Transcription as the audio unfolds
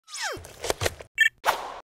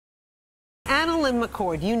Annalynne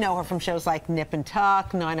McCord, you know her from shows like Nip and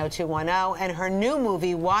Tuck, 90210, and her new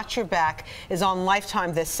movie, Watch Your Back, is on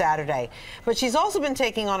Lifetime this Saturday. But she's also been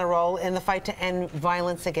taking on a role in the fight to end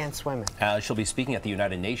violence against women. She'll be speaking at the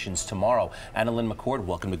United Nations tomorrow. Annalynne McCord,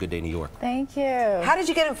 welcome to Good Day New York. Thank you. How did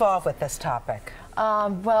you get involved with this topic?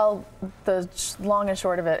 Well, the long and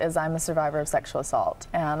short of it is I'm a survivor of sexual assault,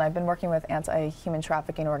 and I've been working with anti-human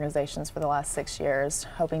trafficking organizations for the last 6 years,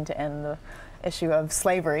 hoping to end the issue of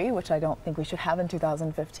slavery, which I don't think we should have in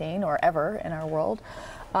 2015 or ever in our world.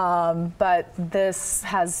 But this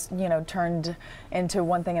has, turned into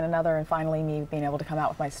one thing and another, and finally me being able to come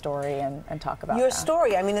out with my story and talk about your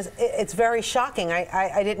story. I mean, it's very shocking.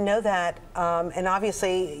 I didn't know that, and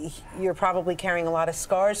obviously you're probably carrying a lot of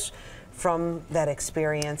scars from that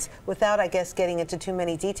experience. Without, I guess, getting into too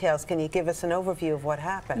many details, can you give us an overview of what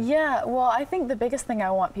happened? Yeah, well, I think the biggest thing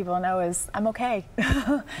I want people to know is I'm okay.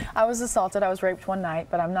 I was assaulted, I was raped one night,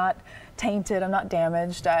 but I'm not tainted, I'm not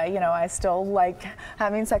damaged. I still like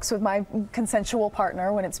having sex with my consensual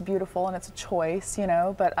partner when it's beautiful and it's a choice,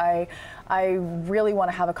 but I really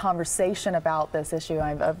want to have a conversation about this issue.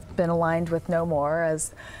 I've been aligned with No More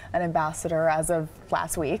as an ambassador as of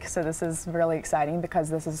last week, so this is really exciting because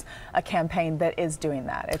this is a campaign that is doing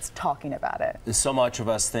that. It's talking about it. So much of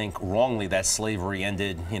us think wrongly that slavery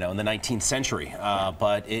ended, in the 19th century,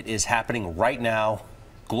 but it is happening right now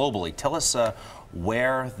globally. Tell us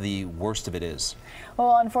where the worst of it is.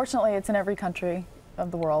 Well, unfortunately, it's in every country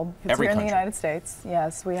of the world. It's here in the United States.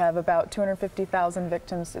 Yes, we have about 250,000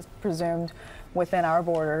 victims presumed within our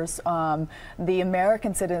borders. The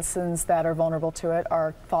American citizens that are vulnerable to it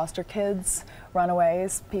are foster kids,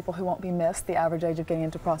 runaways, people who won't be missed. The average age of getting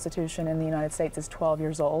into prostitution in the United States is 12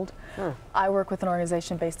 years old. I work with an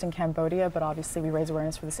organization based in Cambodia, but obviously we raise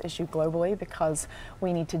awareness for this issue globally because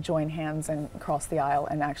we need to join hands and cross the aisle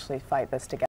and actually fight this together.